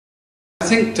I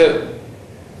think that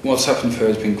what's happened for her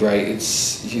has been great.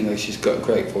 It's, you know, she's got a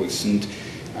great voice, and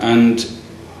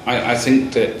I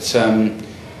think that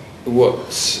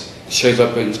what shows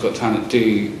like Britain's Got Talent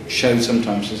do show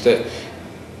sometimes is that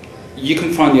you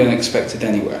can find the unexpected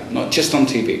anywhere, not just on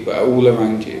TV, but all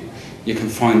around you. You can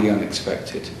find the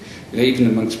unexpected. You know, even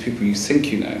amongst people you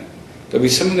think you know, there'll be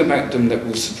something about them that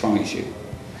will surprise you.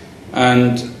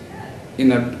 And you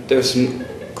know, there's some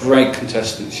great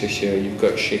contestants this year. You've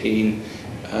got Shaheen,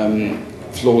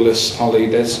 Flawless, Holly.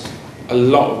 There's a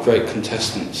lot of great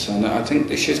contestants, and I think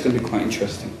this year's going to be quite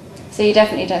interesting. So you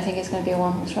definitely don't think it's going to be a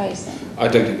one-horse race then? I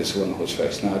don't think it's a one-horse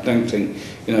race. No, I don't think.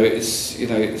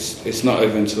 It's not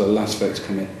over until the last votes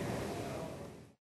come in.